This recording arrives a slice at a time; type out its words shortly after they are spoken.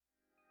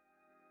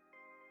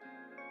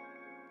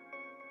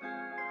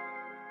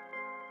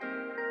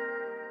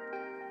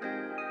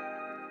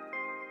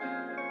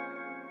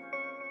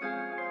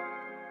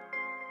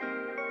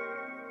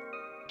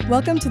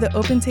Welcome to the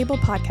Open Table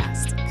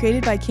Podcast,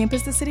 created by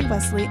Campus the City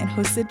Wesley and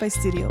hosted by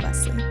Studio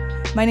Wesley.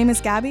 My name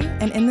is Gabby,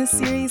 and in this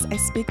series, I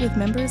speak with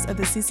members of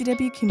the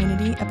CCW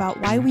community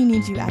about why we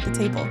need you at the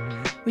table.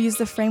 We use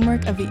the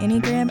framework of the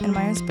Enneagram and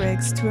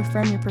Myers-Briggs to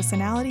affirm your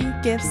personality,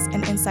 gifts,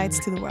 and insights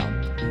to the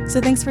world.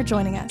 So thanks for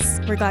joining us.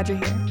 We're glad you're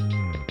here.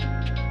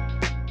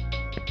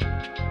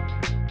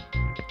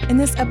 In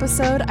this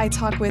episode, I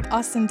talk with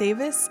Austin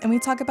Davis, and we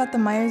talk about the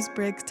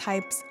Myers-Briggs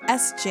types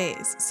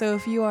SJs. So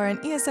if you are an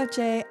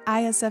ESFJ,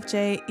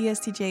 ISFJ,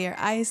 ESTJ, or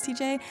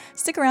ISTJ,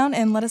 stick around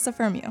and let us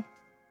affirm you.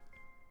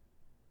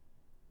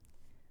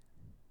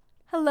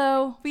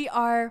 Hello, we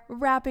are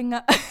wrapping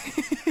up.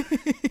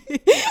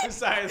 I'm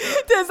sorry,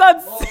 This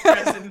whole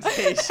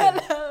presentation.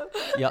 Hello.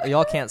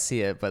 Y'all can't see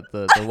it, but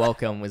the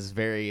welcome was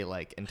very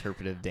like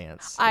interpretive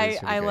dance.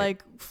 I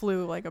like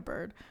flew like a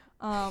bird.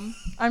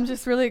 I'm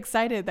just really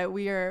excited that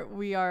we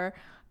are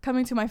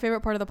coming to my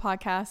favorite part of the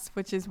podcast,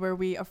 which is where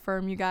we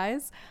affirm you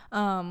guys.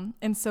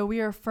 And so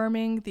we are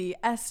affirming the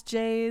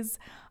SJs.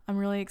 I'm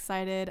really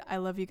excited. I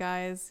love you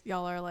guys.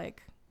 Y'all are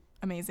like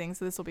amazing.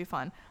 So this will be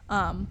fun.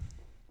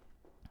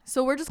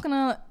 So we're just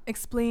gonna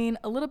explain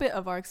a little bit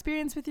of our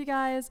experience with you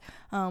guys,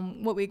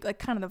 what we like,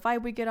 kind of the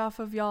vibe we get off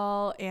of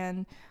y'all,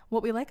 and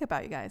what we like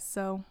about you guys.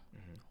 So,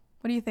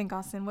 What do you think,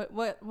 Austin?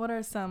 What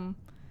are some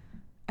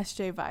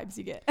SJ vibes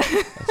you get?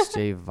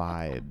 SJ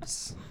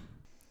vibes.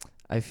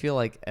 I feel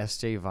like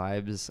SJ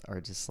vibes are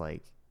just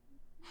like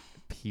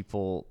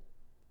people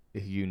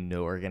you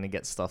know are gonna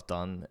get stuff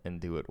done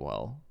and do it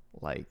well.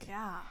 Like,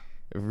 Yeah.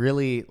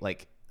 really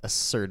like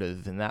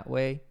assertive in that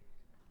way.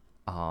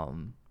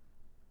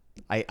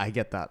 I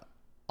get that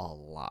a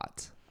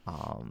lot.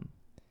 And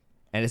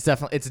it's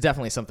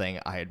definitely something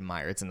I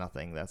admire. It's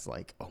nothing that's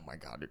like, oh my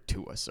God, you're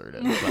too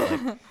assertive. But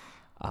like,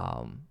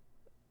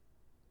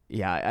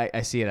 yeah,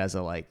 I see it as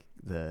a like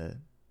I'm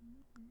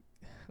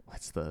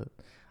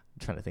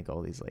trying to think of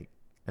all these like,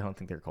 I don't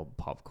think they're called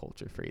pop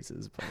culture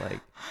phrases,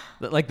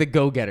 but like the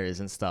go-getters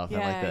and stuff.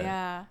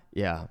 Yeah.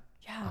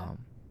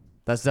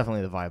 That's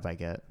definitely the vibe I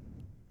get.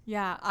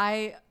 Yeah.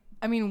 I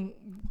mean,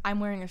 I'm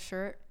wearing a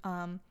shirt,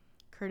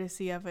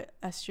 courtesy of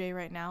SJ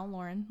right now,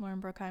 Lauren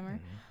Brookheimer.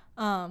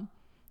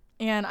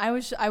 And I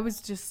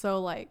was just so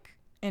like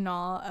in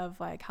awe of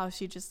like how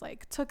she just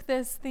like took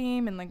this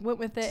theme and like went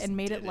with it and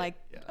made it like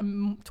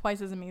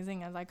twice as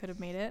amazing as I could have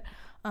made it.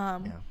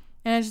 And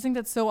I just think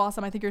that's so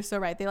awesome. I think you're so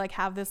right. They like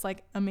have this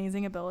like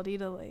amazing ability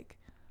to like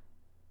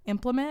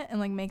implement and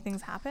like make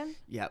things happen.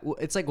 Yeah, well,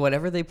 it's like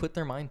whatever they put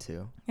their mind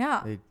to.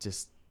 Yeah, it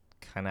just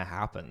kind of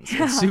happens.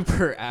 Yeah. It's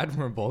super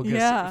admirable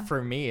because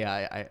for me,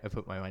 I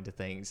put my mind to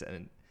things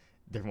and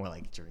they're more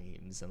like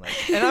dreams and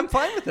like, and I'm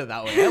fine with it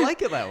that way. I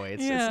like it that way.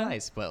 It's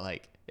nice, but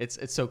like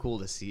it's so cool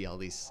to see all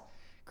these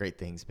great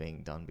things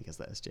being done because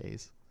of the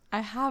SJs. I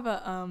have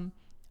a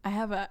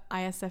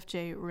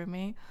ISFJ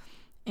roommate,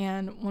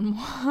 and when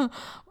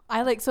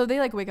they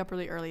like wake up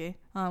really early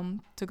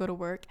to go to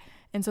work,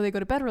 and so they go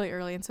to bed really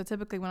early, and so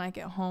typically when I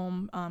get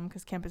home,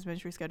 because campus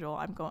ministry schedule,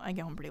 I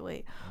get home pretty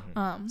late.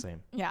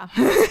 Same. Yeah.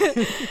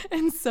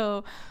 And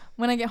so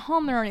when I get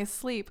home, they're already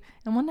asleep.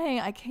 And one day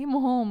I came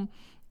home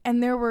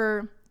and there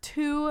were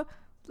 2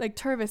 like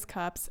Tervis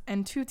cups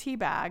and 2 tea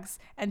bags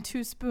and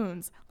 2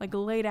 spoons like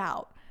laid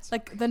out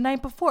like the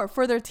night before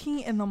for their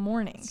tea in the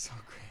morning. So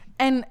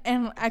great.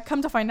 And I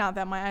come to find out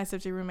that my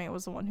ISFJ roommate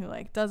was the one who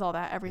like does all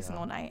that every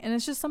single night. And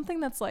it's just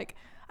something that's like,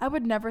 I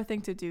would never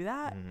think to do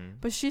that,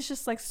 but she's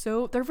just like,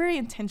 they're very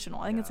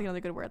intentional. I think it's another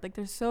good word. Like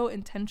they're so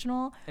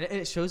intentional. And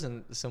it shows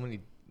in so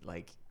many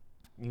like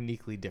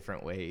uniquely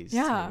different ways.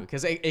 Yeah. Too.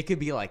 Because it could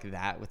be like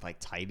that with like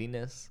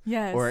tidiness.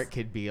 Yes. Or it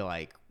could be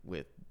like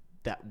with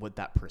what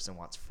that person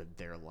wants for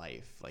their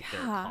life, like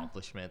their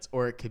accomplishments.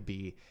 Or it could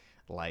be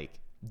like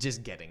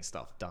just getting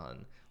stuff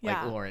done.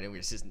 Like Lauren, it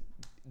was just,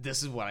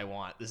 this is what I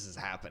want. This is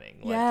happening.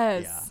 Like,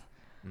 yes.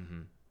 Yeah.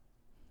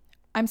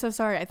 I'm so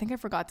sorry. I think I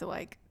forgot to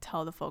like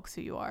tell the folks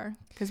who you are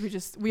because we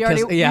just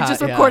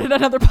recorded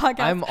another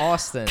podcast. I'm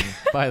Austin,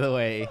 by the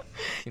way.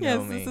 You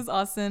know me. This is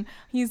Austin.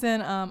 He's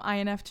an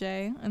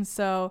INFJ, and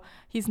so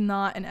he's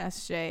not an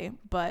SJ.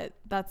 But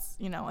that's,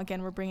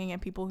 again, we're bringing in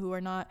people who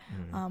are not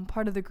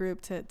part of the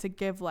group to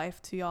give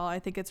life to y'all. I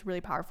think it's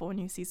really powerful when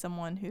you see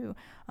someone who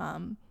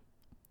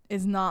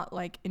is not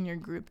like in your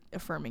group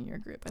affirming your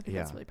group. I think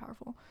that's really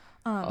powerful.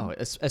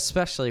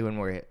 Especially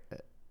when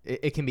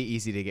it can be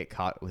easy to get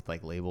caught with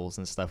like labels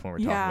and stuff when we're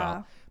talking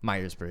about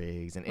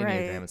Myers-Briggs and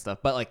Enneagram and stuff.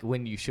 But like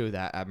when you show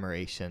that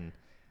admiration,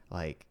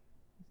 like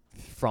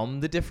from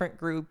the different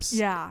groups,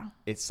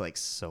 it's like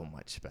so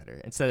much better.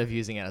 Instead of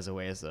using it as a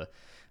way as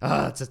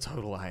it's a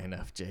total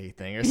INFJ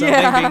thing or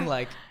something, being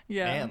like,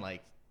 man,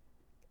 like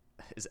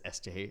is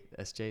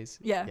SJs?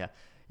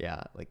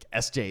 Yeah. Like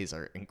SJs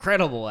are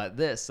incredible at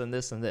this and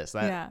this and this.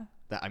 That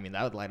I mean,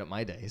 that would light up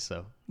my day.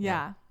 So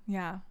yeah.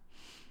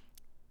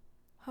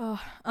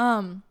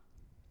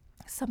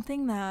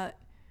 Something that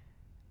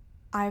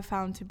I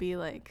found to be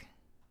like,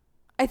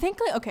 I think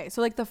like, okay,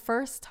 so like the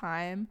first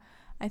time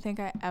I think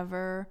I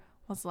ever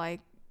was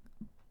like,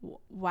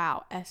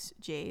 wow,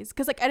 SJs,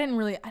 because like I didn't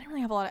really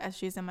have a lot of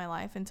SJs in my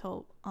life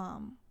until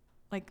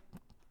like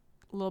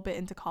a little bit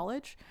into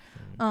college.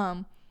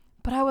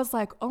 But I was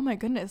like, oh my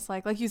goodness,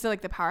 like you said,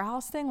 like the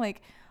powerhouse thing,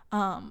 like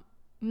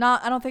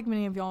I don't think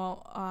many of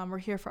y'all were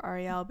here for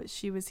Ariel, but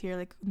she was here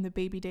like in the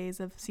baby days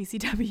of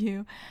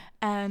CCW,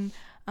 and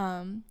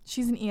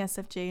she's an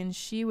ESFJ, and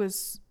she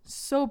was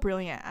so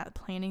brilliant at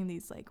planning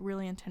these like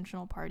really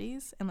intentional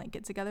parties and like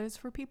get-togethers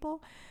for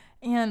people.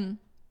 And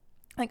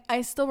like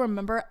I still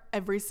remember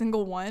every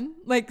single one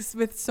like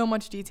with so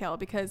much detail,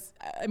 because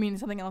I mean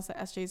something else that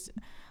SJs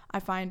I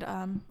find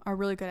are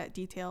really good at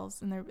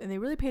details, and they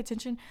really pay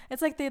attention.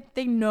 It's like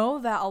they know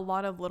that a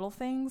lot of little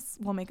things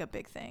will make a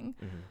big thing.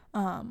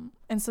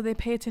 And so they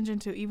pay attention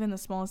to even the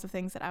smallest of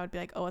things that I would be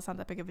like, oh, it's not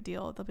that big of a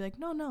deal. They'll be like,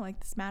 no, like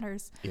this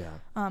matters.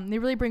 They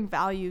really bring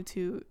value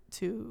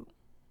to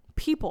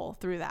people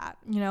through that,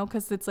 you know,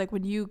 because it's like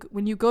when you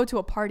go to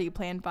a party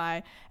planned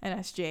by an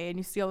SJ and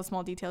you see all the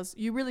small details,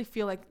 you really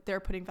feel like they're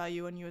putting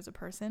value on you as a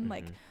person.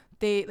 Like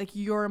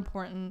you're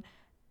important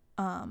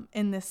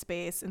in this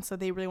space, and so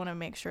they really want to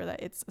make sure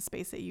that it's a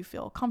space that you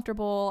feel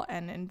comfortable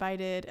and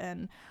invited.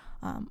 And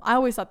I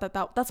always thought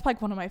that's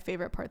like one of my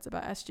favorite parts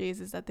about SJs,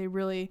 is that they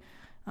really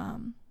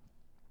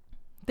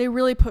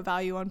put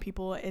value on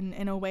people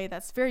in a way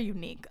that's very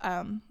unique,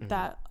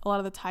 that a lot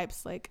of the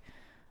types like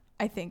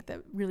I think that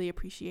really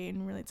appreciate,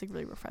 and really it's like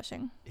really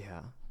refreshing.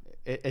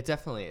 It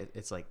definitely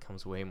it's like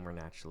comes way more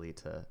naturally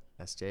to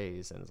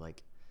SJs, and it's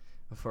like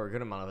for a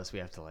good amount of us, we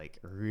have to like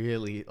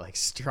really like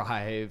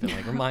strive and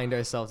like remind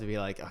ourselves to be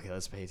like, okay,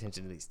 let's pay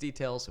attention to these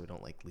details so we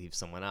don't like leave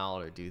someone out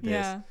or do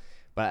this.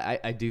 But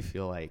I do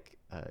feel like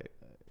a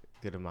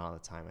good amount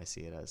of the time I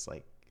see it as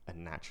like a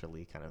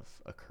naturally kind of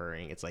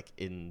occurring. It's like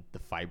in the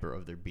fiber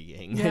of their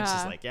being. It's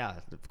just like,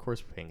 of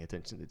course we're paying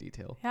attention to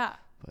detail.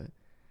 But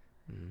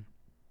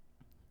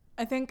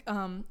I think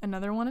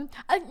another one,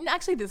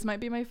 actually this might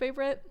be my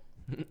favorite.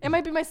 It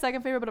might be my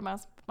second favorite, but it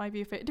might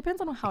be a favorite. It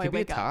depends on how I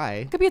wake up.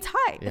 It could be a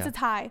tie. It's a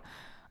tie.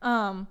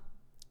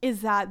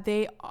 Is that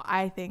they,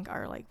 I think,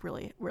 are like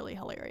really, really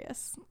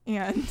hilarious.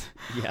 And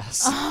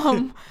yes.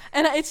 And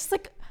it's just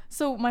like,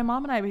 so my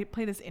mom and I, we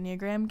play this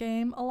Enneagram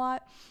game a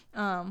lot,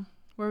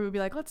 where we'd be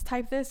like, let's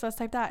type this, let's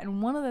type that.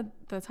 And one of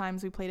the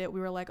times we played it,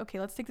 we were like, okay,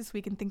 let's take this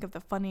week and think of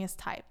the funniest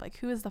type. Like,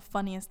 who is the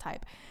funniest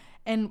type?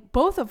 And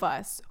both of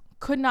us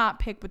could not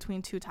pick between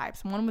two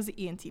types. One was the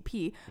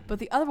ENTP, but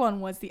the other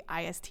one was the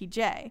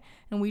ISTJ.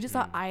 And we just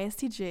thought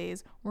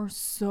ISTJs were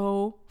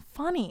so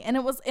funny. And it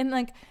was, and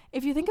like,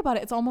 if you think about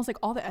it, it's almost like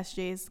all the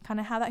SJs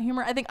kind of have that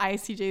humor. I think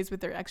ISTJs with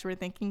their extrovert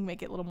thinking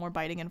make it a little more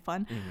biting and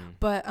fun.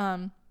 But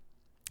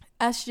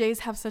SJs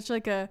have such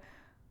like a,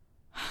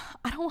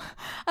 I don't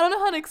know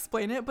how to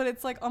explain it, but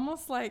it's like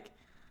almost like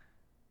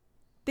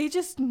they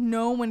just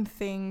know when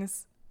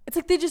things, it's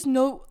like they just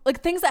know,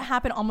 like things that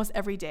happen almost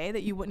every day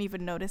that you wouldn't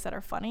even notice that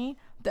are funny,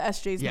 the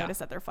SJs notice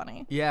that they're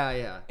funny.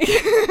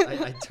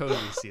 I totally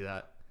see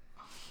that.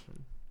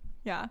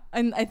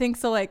 And I think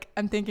so, like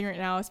I'm thinking right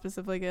now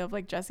specifically of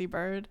like Jessie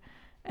Bird,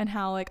 and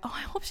how like, oh,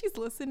 I hope she's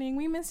listening.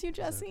 We miss you,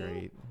 Jessie. So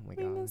great. Oh my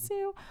God. We miss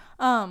you.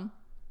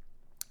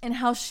 And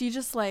how she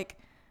just like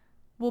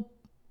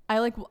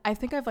I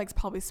think I've like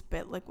probably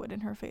spit liquid in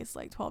her face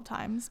like 12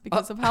 times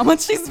because of how much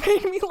she's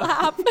made me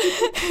laugh.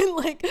 And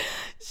like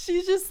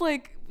she's just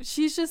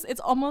it's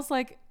almost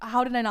like,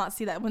 how did I not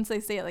see that? Once they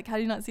say it, like, how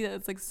do you not see that?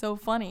 It's like so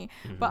funny.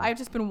 But I've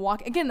just been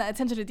walking, again, that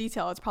attention to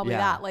detail, it's probably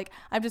that, like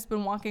I've just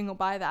been walking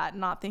by that,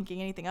 not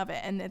thinking anything of it,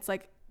 and it's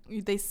like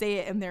they say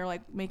it and they're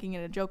like making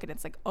it a joke, and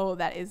it's like, oh,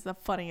 that is the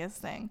funniest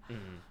thing.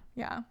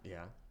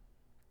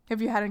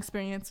 Have you had an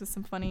experience with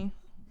some funny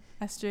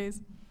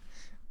SJs?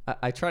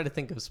 I try to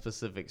think of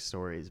specific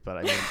stories, but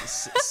I mean,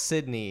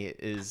 Sydney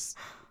is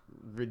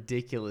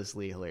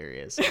ridiculously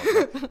hilarious.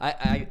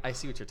 I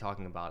see what you're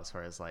talking about as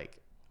far as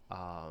like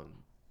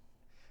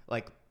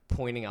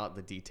pointing out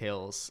the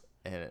details,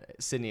 and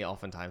Sydney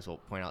oftentimes will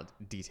point out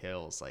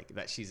details like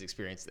that she's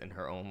experienced in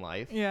her own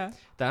life.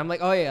 That I'm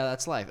like, oh yeah,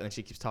 that's life, and then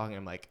she keeps talking.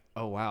 I'm like,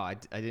 oh wow, I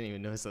didn't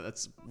even notice that.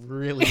 That's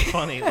really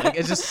funny. Like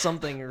it's just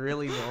something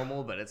really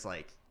normal, but it's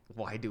like,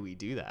 why do we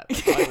do that?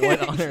 Like,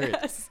 what on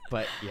earth?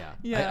 But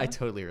I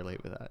totally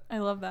relate with that. I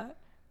love that.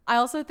 I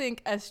also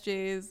think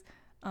SJs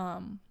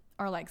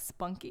are like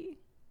spunky,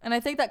 and I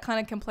think that kind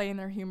of can play in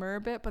their humor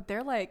a bit, but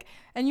they're like,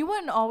 and you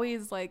wouldn't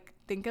always like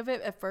think of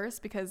it at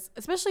first, because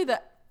especially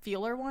the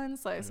feeler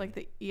ones, like it's like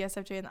the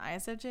ESFJ and the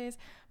ISFJs,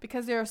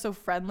 because they're so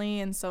friendly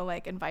and so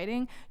like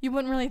inviting, you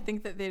wouldn't really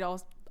think that they'd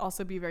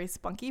also be very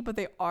spunky, but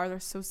they're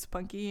so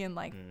spunky and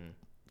like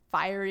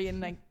fiery,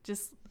 and like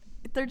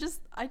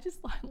I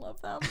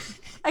love them.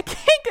 I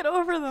can't get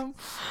over them.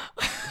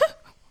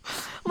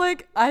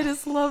 Like, I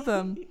just love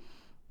them.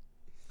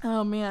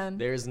 Oh man.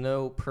 There's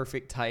no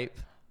perfect type.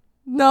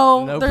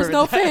 No, there's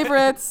no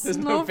favorites. There's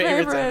no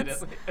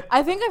favorites.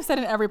 I think I've said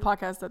in every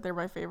podcast that they're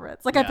my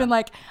favorites. Like I've been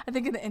like, I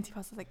think in the NT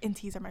podcast, like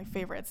NTs are my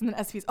favorites, and then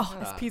SPs,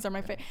 SPs are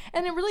my favorite.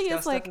 And it really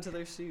is like, step into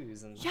their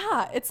shoes. And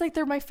it's like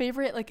they're my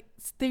favorite. Like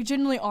they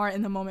genuinely are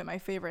in the moment my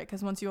favorite,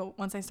 because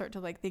once I start to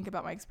like think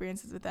about my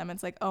experiences with them,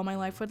 it's like, oh, my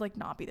life would like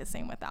not be the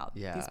same without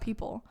these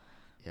people.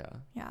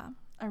 Yeah,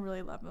 I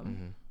really love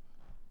them.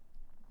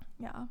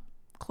 Yeah.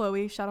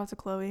 Chloe, shout out to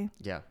Chloe.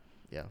 Yeah.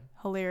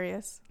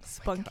 Hilarious,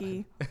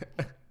 spunky,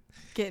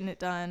 getting it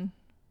done.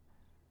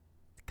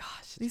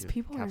 Gosh, these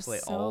people are so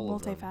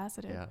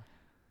multifaceted. Yeah.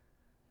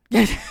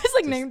 It's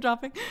like name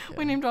dropping. Yeah.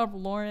 We name dropped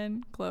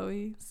Lauren,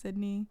 Chloe,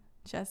 Sydney,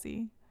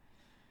 Jessie.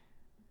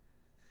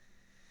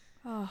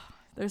 Oh,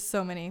 there's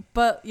so many.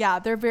 But yeah,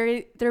 they're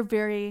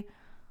very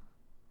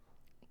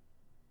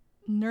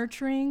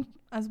nurturing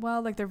as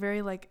well. Like they're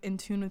very like in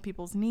tune with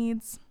people's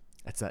needs.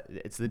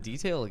 It's the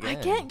detail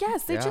again.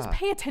 They just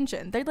pay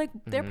attention. They're like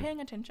they're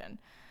paying attention.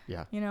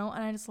 Yeah. You know,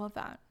 and I just love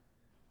that.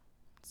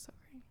 So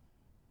great.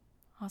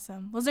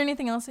 Awesome. Was there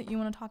anything else that you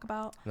want to talk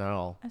about? Not at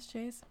all.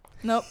 SJs?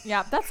 Nope.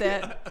 Yeah, that's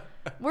it.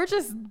 We're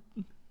just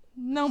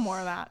no more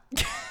of that.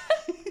 Let's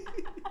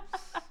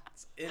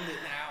end it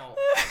now.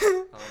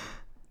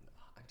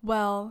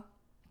 Well,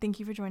 thank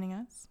you for joining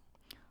us.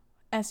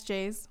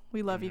 SJs,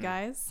 we love you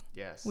guys.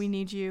 Yes. We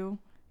need you.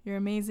 You're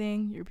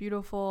amazing. You're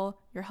beautiful.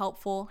 You're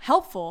helpful.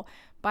 Helpful.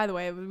 By the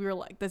way, we were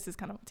like, this is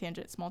kind of a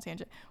tangent, small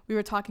tangent. We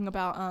were talking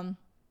about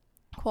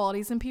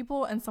qualities in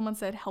people, and someone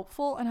said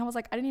helpful, and I was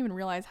like, I didn't even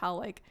realize how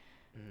like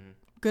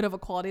good of a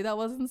quality that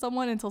was in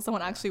someone until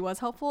someone actually was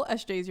helpful.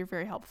 SJs, you're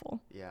very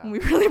helpful. Yeah. And we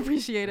really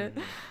appreciate it.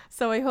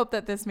 So I hope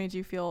that this made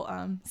you feel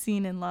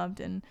seen and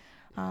loved, and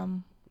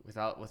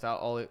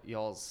without all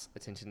y'all's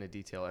attention to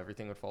detail,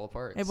 everything would fall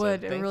apart. It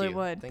would. It really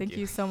would. Thank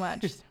you so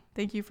much.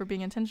 Thank you for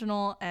being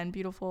intentional and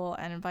beautiful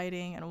and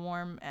inviting and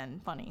warm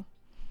and funny.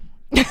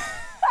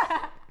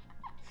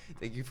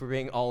 Thank you for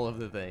being all of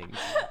the things.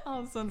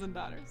 All sons and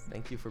daughters.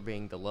 Thank you for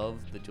being the love,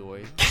 the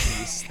joy, the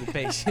peace, the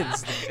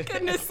patience.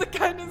 Goodness, the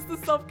kindness, the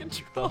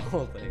self-control. The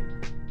whole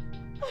thing.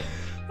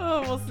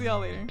 Oh, we'll see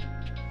y'all later.